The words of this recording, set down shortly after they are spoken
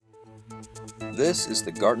This is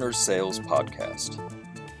the Gartner Sales Podcast.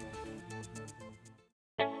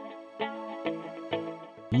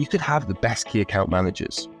 You could have the best key account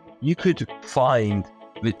managers. You could find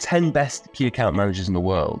the 10 best key account managers in the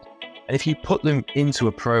world. And if you put them into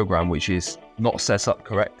a program which is not set up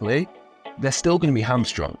correctly, they're still going to be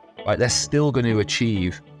hamstrung, right? They're still going to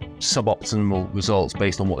achieve suboptimal results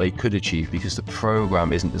based on what they could achieve because the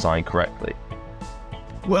program isn't designed correctly.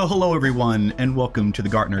 Well, hello everyone, and welcome to the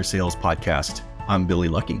Gartner Sales Podcast. I'm Billy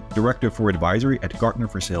Lucky, Director for Advisory at Gartner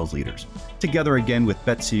for Sales Leaders. Together again with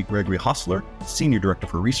Betsy Gregory Hostler, Senior Director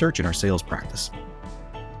for Research in our sales practice.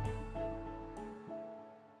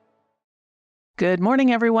 Good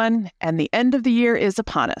morning, everyone. And the end of the year is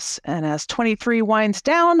upon us. And as 23 winds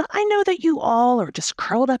down, I know that you all are just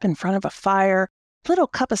curled up in front of a fire, little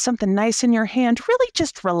cup of something nice in your hand, really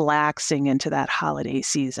just relaxing into that holiday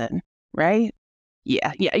season, right?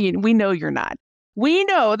 Yeah, we know you're not. We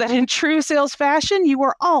know that in true sales fashion, you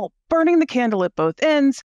are all burning the candle at both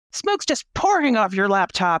ends. Smoke's just pouring off your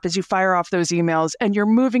laptop as you fire off those emails, and you're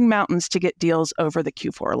moving mountains to get deals over the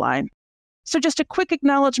Q4 line. So just a quick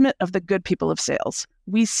acknowledgement of the good people of sales.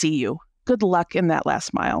 We see you. Good luck in that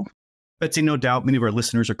last mile. Betsy, no doubt many of our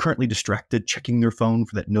listeners are currently distracted, checking their phone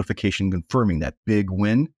for that notification confirming that big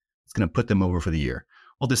win. It's going to put them over for the year.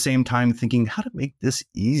 While at the same time thinking how to make this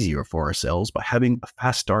easier for ourselves by having a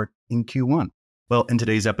fast start in Q1. Well, in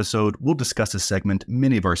today's episode, we'll discuss a segment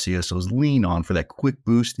many of our CSOs lean on for that quick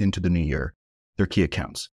boost into the new year, their key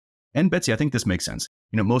accounts. And Betsy, I think this makes sense.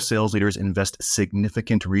 Most sales leaders invest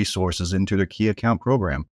significant resources into their key account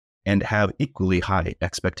program and have equally high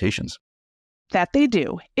expectations. That they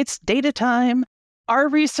do. It's data time. Our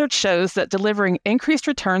research shows that delivering increased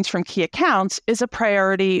returns from key accounts is a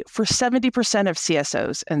priority for 70% of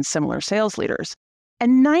CSOs and similar sales leaders.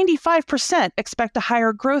 And 95% expect a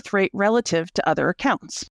higher growth rate relative to other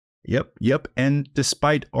accounts. Yep. And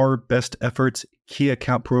despite our best efforts, key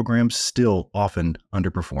account programs still often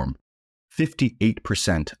underperform.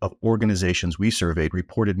 58% of organizations we surveyed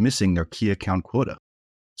reported missing their key account quota.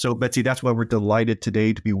 So, Betsy, that's why we're delighted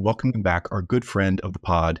today to be welcoming back our good friend of the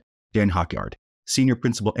pod, Dan Hawkyard, Senior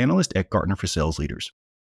Principal Analyst at Gartner for Sales Leaders.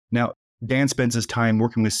 Now, Dan spends his time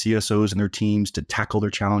working with CSOs and their teams to tackle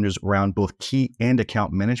their challenges around both key and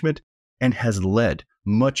account management and has led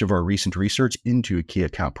much of our recent research into key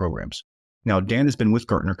account programs. Now, Dan has been with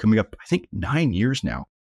Gartner coming up, 9 years now.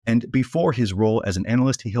 And before his role as an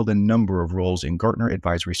analyst, he held a number of roles in Gartner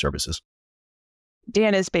Advisory Services.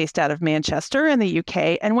 Dan is based out of Manchester in the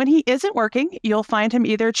UK, and when he isn't working, you'll find him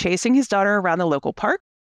either chasing his daughter around the local park,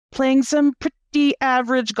 playing some pretty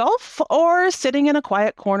average golf, or sitting in a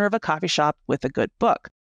quiet corner of a coffee shop with a good book,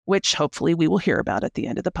 which hopefully we will hear about at the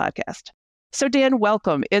end of the podcast. So Dan,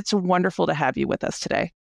 welcome. It's wonderful to have you with us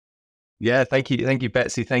today. Yeah, thank you,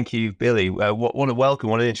 Betsy. Thank you, Billy. What a welcome,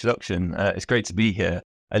 what an introduction. It's great to be here.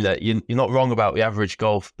 And you're not wrong about the average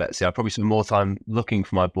golf, Betsy. I probably spend more time looking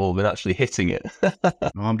for my ball than actually hitting it.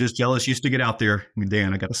 I'm just jealous you used to get out there,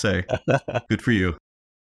 Dan, I got to say. Good for you.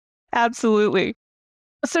 Absolutely.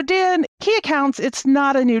 So Dan, key accounts, it's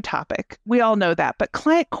not a new topic. We all know that, but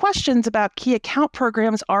client questions about key account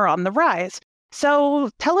programs are on the rise.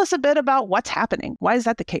 So tell us a bit about what's happening. Why is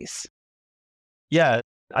that the case? Yeah,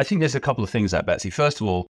 I think there's a couple of things there, Betsy. First of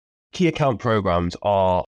all, key account programs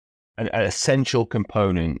are an essential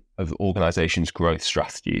component of organizations' growth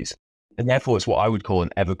strategies. And therefore, it's what I would call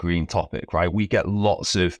an evergreen topic, right? We get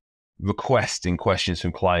lots of requests and questions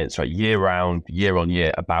from clients, right, year round, year on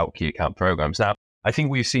year about key account programs. Now, I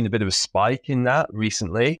think we've seen a bit of a spike in that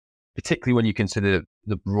recently, particularly when you consider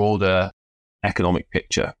the broader economic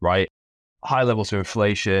picture, right? High levels of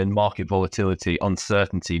inflation, market volatility,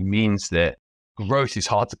 uncertainty means that growth is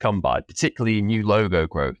hard to come by, particularly new logo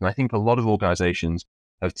growth. And I think a lot of organizations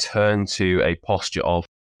have turned to a posture of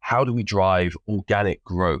how do we drive organic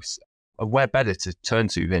growth? And where better to turn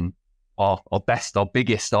to than our best, our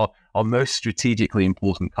biggest, our most strategically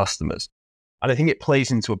important customers. And I think it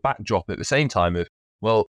plays into a backdrop at the same time of,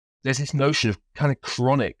 well, there's this notion of kind of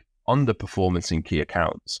chronic underperformance in key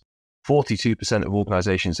accounts. 42% of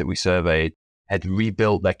organizations that we surveyed had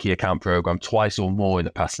rebuilt their key account program twice or more in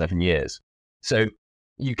the past 7 years. So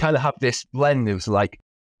you kind of have this blend of like,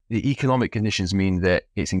 the economic conditions mean that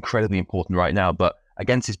it's incredibly important right now, but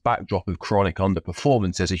against this backdrop of chronic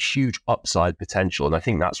underperformance, there's a huge upside potential. And I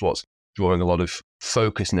think that's what's drawing a lot of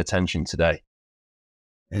focus and attention today.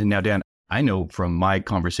 And now, Dan, I know from my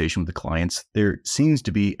conversation with the clients, there seems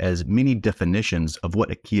to be as many definitions of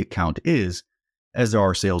what a key account is as there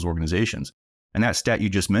are sales organizations. And that stat you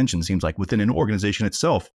just mentioned seems like within an organization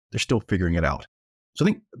itself, they're still figuring it out. So I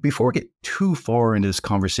think before we get too far into this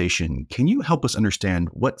conversation, can you help us understand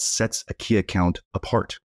what sets a key account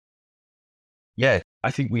apart? Yeah,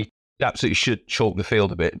 I think we absolutely should chalk the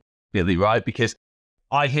field a bit, Billy, right? Because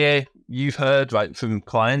you've heard, right, from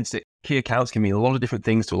clients that key accounts can mean a lot of different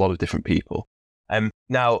things to a lot of different people.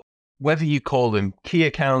 Now, whether you call them key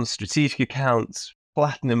accounts, strategic accounts,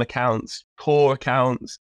 platinum accounts, core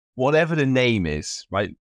accounts, whatever the name is,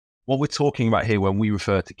 right? What we're talking about here when we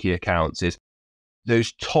refer to key accounts is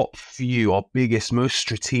those top few, our biggest, most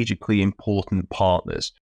strategically important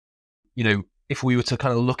partners. You know, if we were to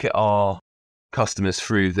kind of look at our customers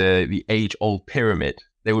through the age-old pyramid,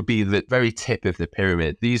 they would be the very tip of the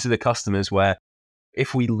pyramid. These are the customers where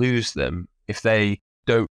if we lose them, if they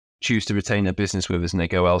don't choose to retain their business with us and they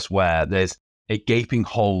go elsewhere, there's a gaping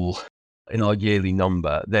hole in our yearly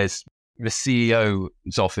number. There's the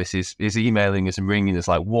CEO's office is emailing us and ringing us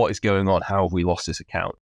like, what is going on? How have we lost this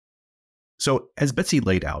account? So as Betsy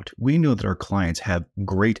laid out, we know that our clients have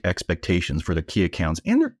great expectations for their key accounts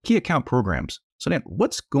and their key account programs. So Dan,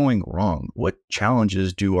 what's going wrong? What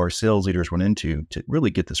challenges do our sales leaders run into to really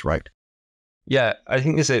get this right? Yeah, I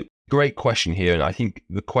think there's a great question here. And I think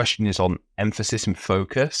the question is on emphasis and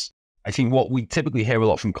focus. I think what we typically hear a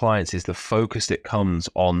lot from clients is the focus that comes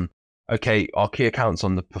on, okay, our key account's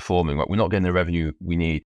underperforming, right? We're not getting the revenue we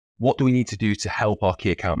need. What do we need to do to help our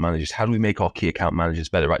key account managers? How do we make our key account managers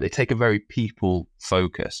better, right? They take a very people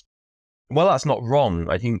focus. Well, that's not wrong.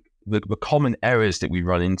 I think the common errors that we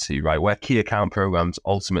run into, right, where key account programs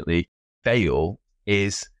ultimately fail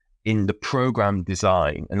is in the program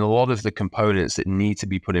design and a lot of the components that need to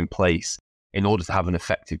be put in place in order to have an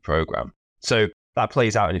effective program. So that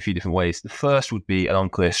plays out in a few different ways. The first would be an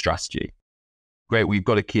unclear strategy. Great, we've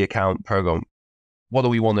got a key account program. What do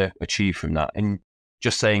we want to achieve from that? And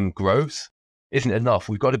just saying growth isn't enough.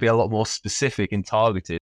 We've got to be a lot more specific and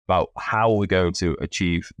targeted about how we're going to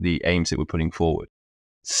achieve the aims that we're putting forward.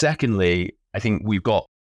 Secondly, I think we've got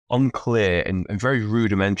unclear and very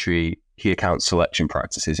rudimentary key account selection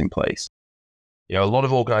practices in place. You know, a lot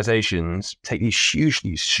of organizations take these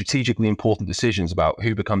hugely strategically important decisions about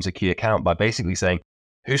who becomes a key account by basically saying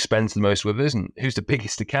who spends the most with us and who's the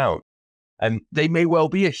biggest account. And they may well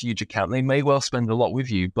be a huge account. They may well spend a lot with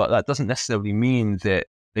you, but that doesn't necessarily mean that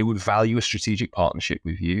they would value a strategic partnership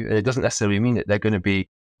with you. And it doesn't necessarily mean that they're going to be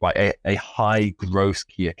like a high growth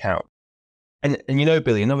key account. And you know,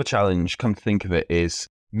 Billy, another challenge, come to think of it, is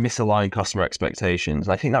misaligned customer expectations.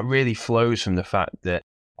 And I think that really flows from the fact that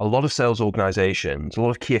a lot of sales organizations, a lot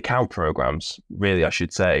of key account programs, really, I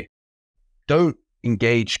should say, don't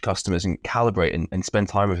engage customers and calibrate and spend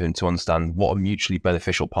time with them to understand what a mutually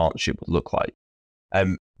beneficial partnership would look like.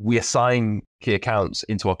 We assign key accounts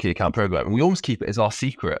into our key account program and we almost keep it as our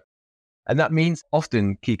secret. And that means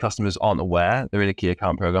often key customers aren't aware they're in a key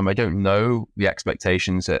account program. They don't know the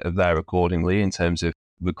expectations that are there accordingly in terms of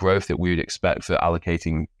the growth that we would expect for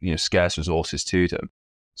allocating, scarce resources to them.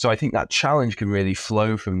 So I think that challenge can really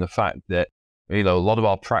flow from the fact that, a lot of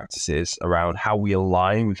our practices around how we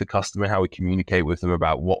align with the customer, how we communicate with them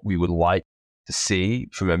about what we would like to see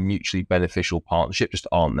from a mutually beneficial partnership just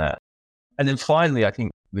aren't there. And then finally, I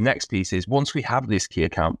think the next piece is once we have this key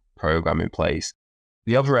account program in place,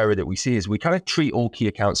 the other area that we see is we kind of treat all key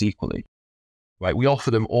accounts equally, right? We offer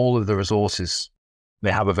them all of the resources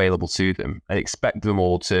they have available to them and expect them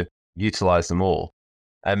all to utilize them all.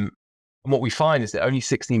 And what we find is that only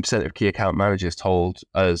 16% of key account managers told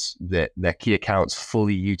us that their key accounts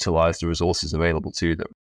fully utilize the resources available to them.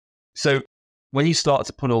 So when you start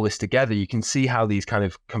to put all this together, you can see how these kind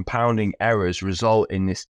of compounding errors result in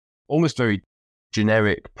this almost very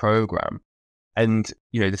generic program. And,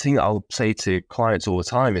 the thing that I'll say to clients all the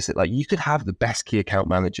time is that you could have the best key account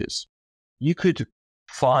managers. You could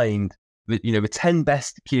find the 10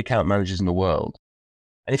 best key account managers in the world.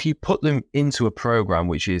 And if you put them into a program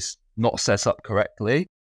which is not set up correctly,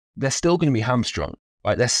 they're still going to be hamstrung,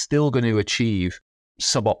 right? They're still going to achieve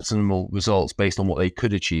suboptimal results based on what they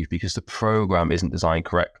could achieve because the program isn't designed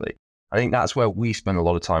correctly. I think that's where we spend a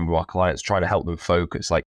lot of time with our clients trying to help them focus.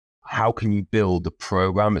 How can you build the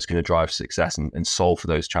program that's going to drive success and solve for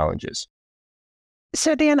those challenges?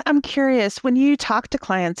 So Dan, I'm curious, when you talk to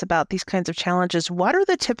clients about these kinds of challenges, what are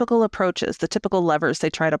the typical approaches, the typical levers they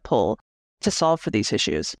try to pull to solve for these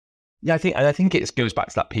issues? Yeah, I think it goes back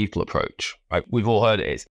to that people approach, right? We've all heard it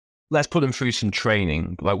is, let's put them through some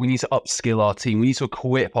training. We need to upskill our team. We need to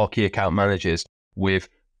equip our key account managers with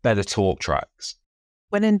better talk tracks.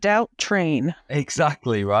 When in doubt, train.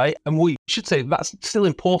 Exactly, right? And we should say that's still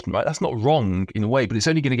important, right? That's not wrong in a way, but it's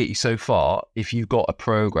only going to get you so far if you've got a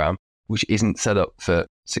program which isn't set up for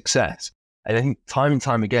success. And I think time and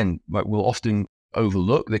time again, we'll often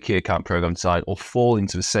overlook the key account program design or fall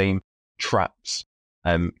into the same traps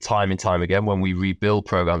time and time again when we rebuild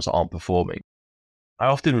programs that aren't performing. I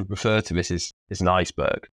often refer to this as an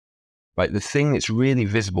iceberg, right? The thing that's really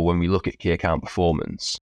visible when we look at key account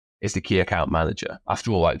performance is the key account manager.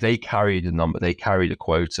 After all, like, they carry the number, they carry the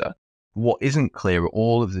quota. What isn't clear are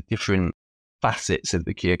all of the different facets of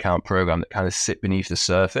the key account program that kind of sit beneath the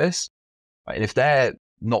surface. Right? And if they're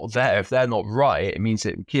not there, if they're not right, it means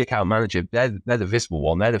that the key account manager, they're the visible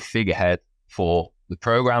one, they're the figurehead for the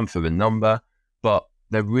program, for the number, but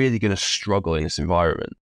they're really going to struggle in this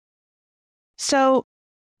environment. So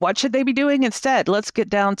what should they be doing instead? Let's get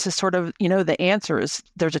down to sort of, the answers.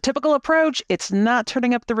 There's a typical approach. It's not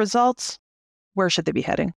turning up the results. Where should they be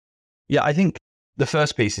heading? Yeah, I think the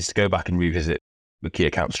first piece is to go back and revisit the key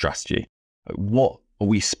account strategy. What are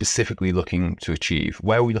we specifically looking to achieve?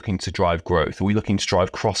 Where are we looking to drive growth? Are we looking to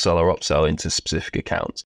drive cross-sell or upsell into specific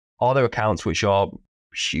accounts? Are there accounts which are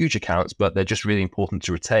huge accounts, but they're just really important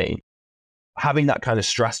to retain? Having that kind of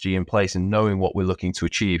strategy in place and knowing what we're looking to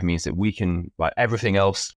achieve means that we can, like, everything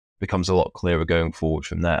else becomes a lot clearer going forward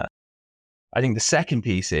from there. I think the second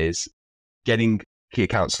piece is getting key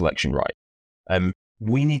account selection right.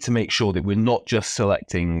 We need to make sure that we're not just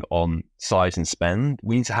selecting on size and spend.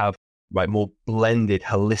 We need to have more blended,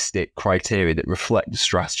 holistic criteria that reflect the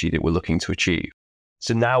strategy that we're looking to achieve.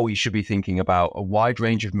 So now we should be thinking about a wide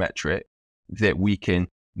range of metrics that we can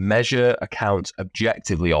measure accounts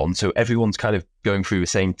objectively on. So everyone's kind of going through the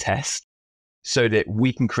same test so that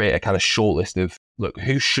we can create a kind of shortlist of, look,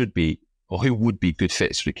 who should be or who would be good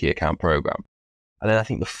fits for the key account program. And then I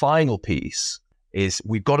think the final piece is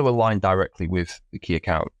we've got to align directly with the key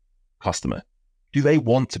account customer. Do they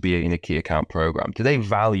want to be in a key account program? Do they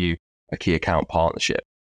value a key account partnership?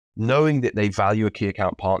 Knowing that they value a key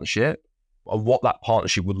account partnership and what that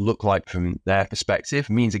partnership would look like from their perspective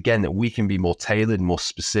means, again, that we can be more tailored, more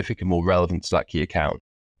specific, and more relevant to that key account.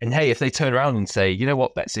 And hey, if they turn around and say, you know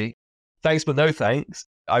what, Betsy, thanks, but no thanks,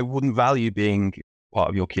 I wouldn't value being part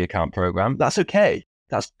of your key account program, that's okay.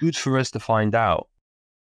 That's good for us to find out.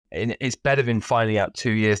 And it's better than finding out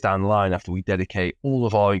 2 years down the line after we dedicate all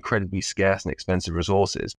of our incredibly scarce and expensive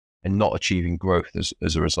resources and not achieving growth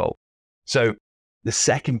as a result. So the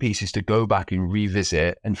second piece is to go back and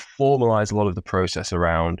revisit and formalize a lot of the process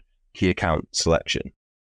around key account selection.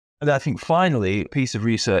 And I think finally, a piece of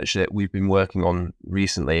research that we've been working on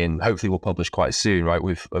recently, and hopefully we'll publish quite soon, right?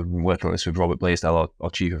 I've been working on this with Robert Blaisdell, our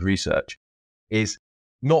Chief of Research, is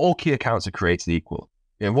not all key accounts are created equal.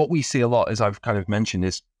 And what we see a lot, as I've kind of mentioned,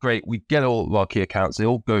 is great, we get all of our key accounts, they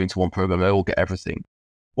all go into one program, they all get everything.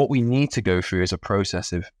 What we need to go through is a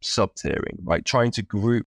process of sub-tiering, right? Trying to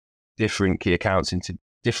group different key accounts into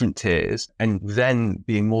different tiers and then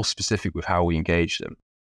being more specific with how we engage them.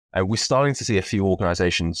 And we're starting to see a few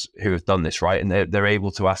organizations who have done this, right? And they're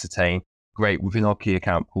able to ascertain, great, within our key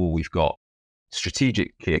account pool, we've got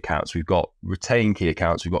strategic key accounts, we've got retain key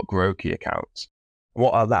accounts, we've got grow key accounts.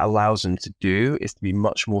 What that allows them to do is to be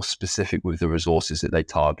much more specific with the resources that they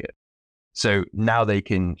target. So now they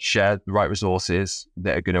can share the right resources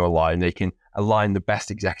that are going to align. They can align the best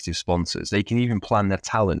executive sponsors. They can even plan their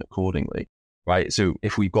talent accordingly, right? So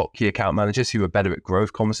if we've got key account managers who are better at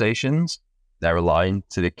growth conversations, they're aligned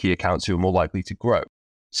to the key accounts who are more likely to grow.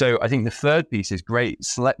 So I think the third piece is great,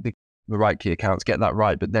 select the right key accounts, get that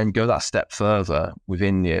right, but then go that step further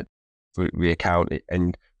within the account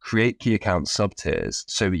and create key account sub-tiers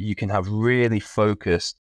so that you can have really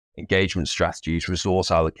focused engagement strategies, resource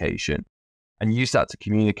allocation, and use that to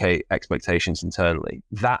communicate expectations internally.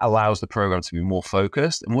 That allows the program to be more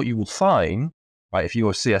focused. And what you will find, right, if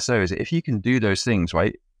you're a CSO, is that if you can do those things,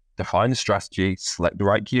 right, define the strategy, select the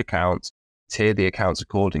right key accounts, tier the accounts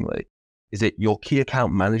accordingly, is that your key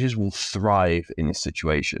account managers will thrive in this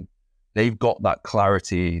situation. They've got that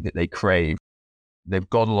clarity that they crave. They've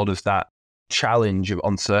got a lot of that challenge of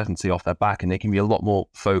uncertainty off their back, and they can be a lot more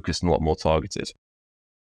focused and a lot more targeted.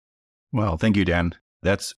 Well, thank you, Dan.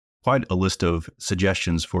 That's quite a list of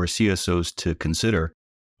suggestions for CSOs to consider.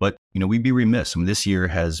 But, we'd be remiss. This year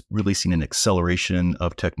has really seen an acceleration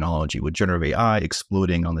of technology with generative AI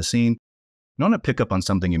exploding on the scene. And I want to pick up on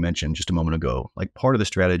something you mentioned just a moment ago. Like, part of the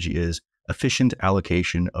strategy is efficient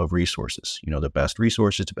allocation of resources. The best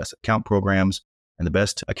resources to best account programs and the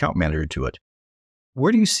best account manager to it.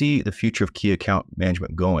 Where do you see the future of key account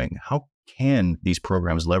management going? How can these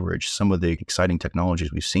programs leverage some of the exciting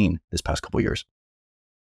technologies we've seen this past couple of years?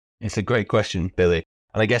 It's a great question, Billy.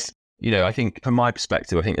 And I guess, I think from my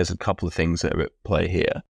perspective, I think there's a couple of things that are at play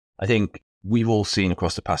here. I think we've all seen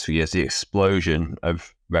across the past few years the explosion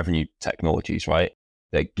of revenue technologies, right?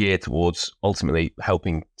 They're geared towards ultimately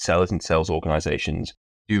helping sellers and sales organizations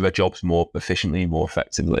do their jobs more efficiently, more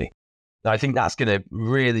effectively. Now, I think that's going to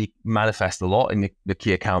really manifest a lot in the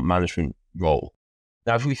key account management role.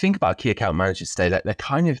 Now, if we think about key account managers today, they're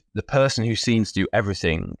kind of the person who seems to do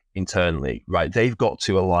everything internally, right? They've got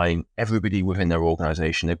to align everybody within their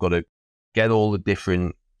organization. They've got to get all the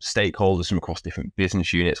different stakeholders from across different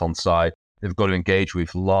business units on side. They've got to engage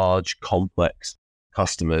with large, complex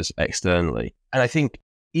customers externally. And I think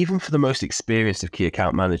even for the most experienced of key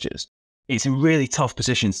account managers, it's a really tough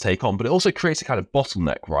position to take on, but it also creates a kind of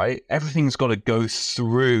bottleneck, right? Everything's got to go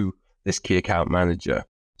through this key account manager.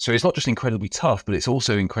 So it's not just incredibly tough, but it's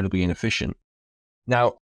also incredibly inefficient.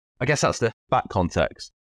 Now, I guess that's the back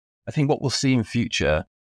context. I think what we'll see in future,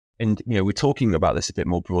 and we're talking about this a bit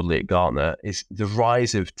more broadly at Gartner, is the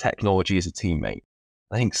rise of technology as a teammate.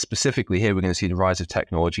 I think specifically here, we're going to see the rise of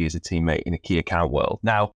technology as a teammate in a key account world.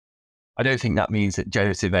 Now, I don't think that means that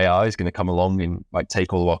generative AI is going to come along and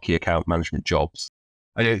take all of our key account management jobs.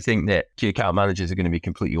 I don't think that key account managers are going to be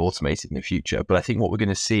completely automated in the future, but I think what we're going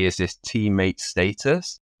to see is this teammate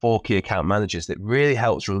status for key account managers that really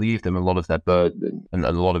helps relieve them a lot of their burden and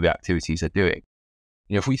a lot of the activities they're doing.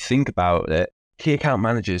 If we think about it, key account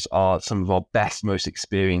managers are some of our best, most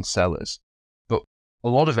experienced sellers, but a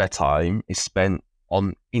lot of their time is spent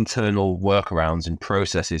on internal workarounds and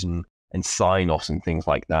processes and sign-offs and things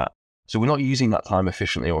like that. So we're not using that time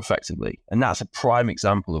efficiently or effectively. And that's a prime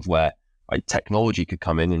example of where technology could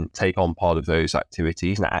come in and take on part of those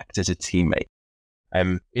activities and act as a teammate.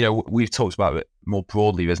 We've talked about it more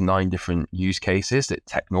broadly. There's 9 different use cases that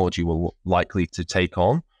technology will likely to take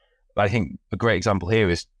on. But I think a great example here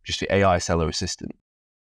is just the AI seller assistant.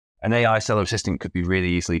 An AI seller assistant could be really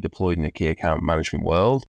easily deployed in the key account management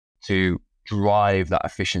world to drive that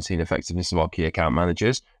efficiency and effectiveness of our key account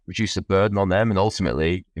managers, reduce the burden on them, and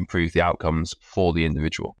ultimately improve the outcomes for the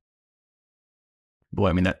individual. Boy,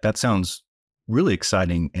 I mean, that sounds really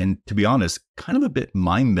exciting. And to be honest, kind of a bit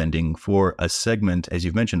mind-bending for a segment, as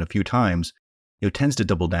you've mentioned a few times, tends to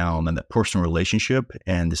double down on that personal relationship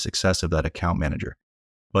and the success of that account manager.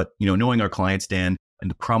 But, knowing our clients, Dan, and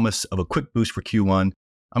the promise of a quick boost for Q1,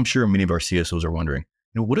 I'm sure many of our CSOs are wondering,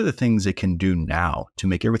 what are the things they can do now to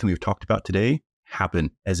make everything we've talked about today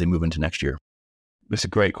happen as they move into next year? That's a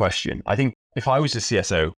great question. I think if I was a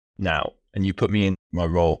CSO now and you put me in my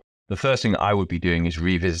role, the first thing that I would be doing is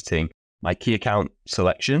revisiting my key account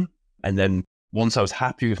selection. And then once I was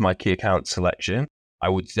happy with my key account selection, I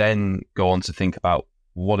would then go on to think about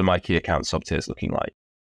what are my key account sub-tiers looking like.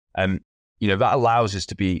 That allows us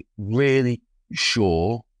to be really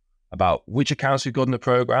sure about which accounts we've got in the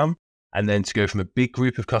program, and then to go from a big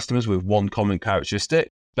group of customers with one common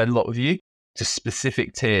characteristic, spend a lot with you, to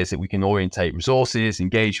specific tiers that we can orientate resources,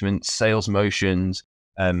 engagement, sales motions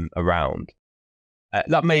around.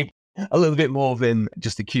 That may be a little bit more than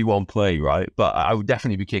just a Q1 play, right? But I would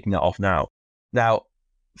definitely be kicking that off now. Now,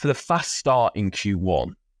 for the fast start in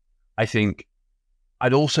Q1, I think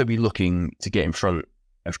I'd also be looking to get in front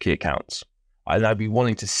of key accounts. And I'd be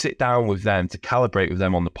wanting to sit down with them to calibrate with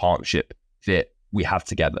them on the partnership that we have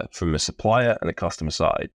together from a supplier and a customer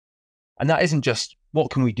side. And that isn't just,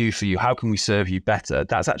 what can we do for you? How can we serve you better?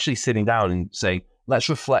 That's actually sitting down and saying, let's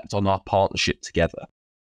reflect on our partnership together.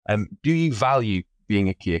 Do you value being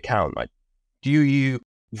a key account? Do you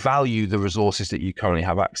value the resources that you currently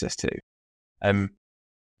have access to? Do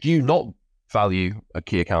you not value a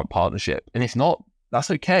key account partnership? And if not,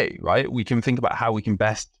 that's okay, right? We can think about how we can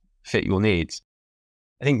best fit your needs.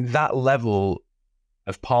 I think that level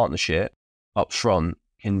of partnership up front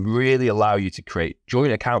can really allow you to create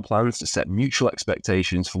joint account plans to set mutual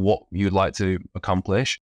expectations for what you'd like to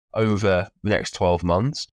accomplish over the next 12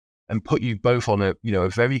 months and put you both on a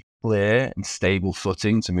very clear and stable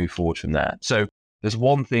footing to move forward from there. So there's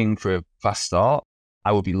one thing for a fast start.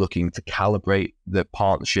 I would be looking to calibrate the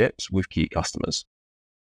partnerships with key customers.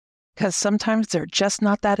 Because sometimes they're just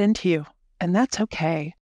not that into you, and that's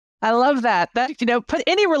okay. I love that. Put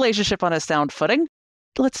any relationship on a sound footing.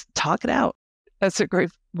 Let's talk it out. That's a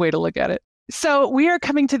great way to look at it. So we are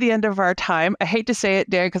coming to the end of our time. I hate to say it,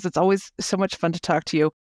 Dan, because it's always so much fun to talk to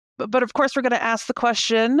you. But of course, we're going to ask the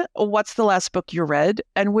question, what's the last book you read?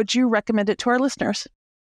 And would you recommend it to our listeners?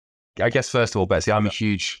 I guess, first of all, Betsy, I'm a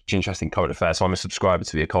huge interest in current affairs. So I'm a subscriber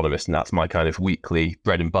to The Economist, and that's my kind of weekly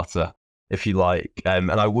bread and butter, if you like.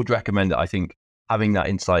 And I would recommend it. I think having that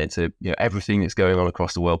insight into everything that's going on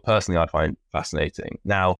across the world, personally, I find fascinating.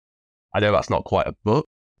 Now, I know that's not quite a book,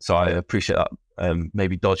 so I appreciate that.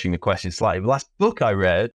 Maybe dodging the question slightly. The last book I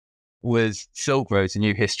read was Silk Road, A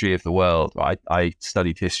New History of the World. I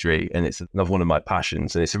studied history, and it's another one of my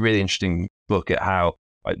passions. And it's a really interesting look at how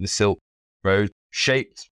the Silk Road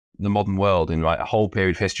shaped the modern world in a whole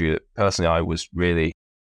period of history that personally I was really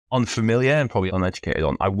unfamiliar and probably uneducated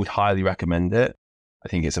on, I would highly recommend it. I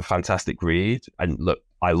think it's a fantastic read. And look,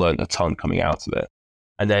 I learned a ton coming out of it.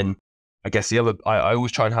 And then I guess the other, I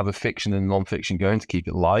always try and have a fiction and non-fiction going to keep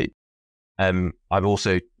it light. I've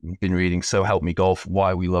also been reading So Help Me Golf,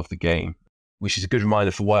 Why We Love the Game, which is a good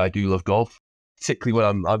reminder for why I do love golf, particularly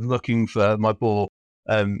when I'm looking for my ball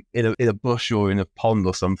in a bush or in a pond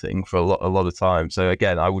or something for a lot of time. So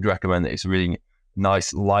again, I would recommend that. It's a really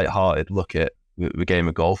nice, light-hearted look at the game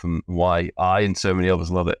of golf and why I and so many others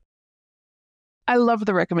love it. I love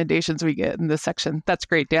the recommendations we get in this section. That's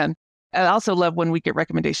great, Dan. I also love when we get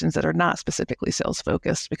recommendations that are not specifically sales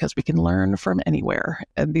focused because we can learn from anywhere.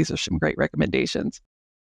 And these are some great recommendations.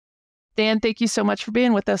 Dan, thank you so much for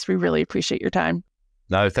being with us. We really appreciate your time.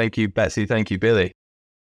 No, thank you, Betsy. Thank you, Billy.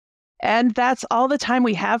 And that's all the time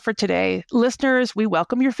we have for today. Listeners, we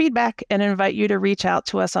welcome your feedback and invite you to reach out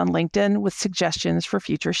to us on LinkedIn with suggestions for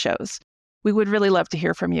future shows. We would really love to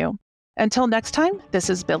hear from you. Until next time, this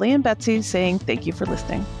is Billy and Betsy saying thank you for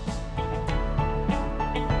listening.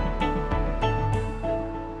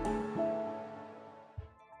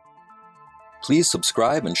 Please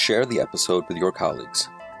subscribe and share the episode with your colleagues.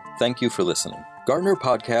 Thank you for listening. Gartner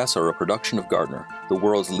podcasts are a production of Gartner, the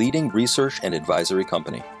world's leading research and advisory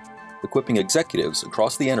company, equipping executives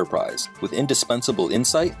across the enterprise with indispensable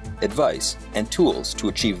insight, advice, and tools to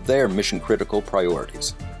achieve their mission-critical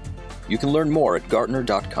priorities. You can learn more at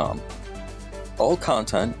Gartner.com. All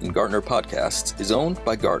content in Gartner podcasts is owned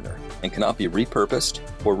by Gartner and cannot be repurposed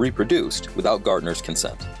or reproduced without Gartner's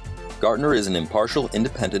consent. Gartner is an impartial,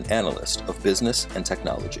 independent analyst of business and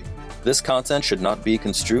technology. This content should not be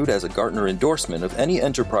construed as a Gartner endorsement of any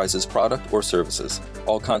enterprise's product or services.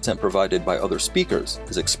 All content provided by other speakers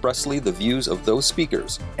is expressly the views of those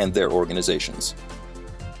speakers and their organizations.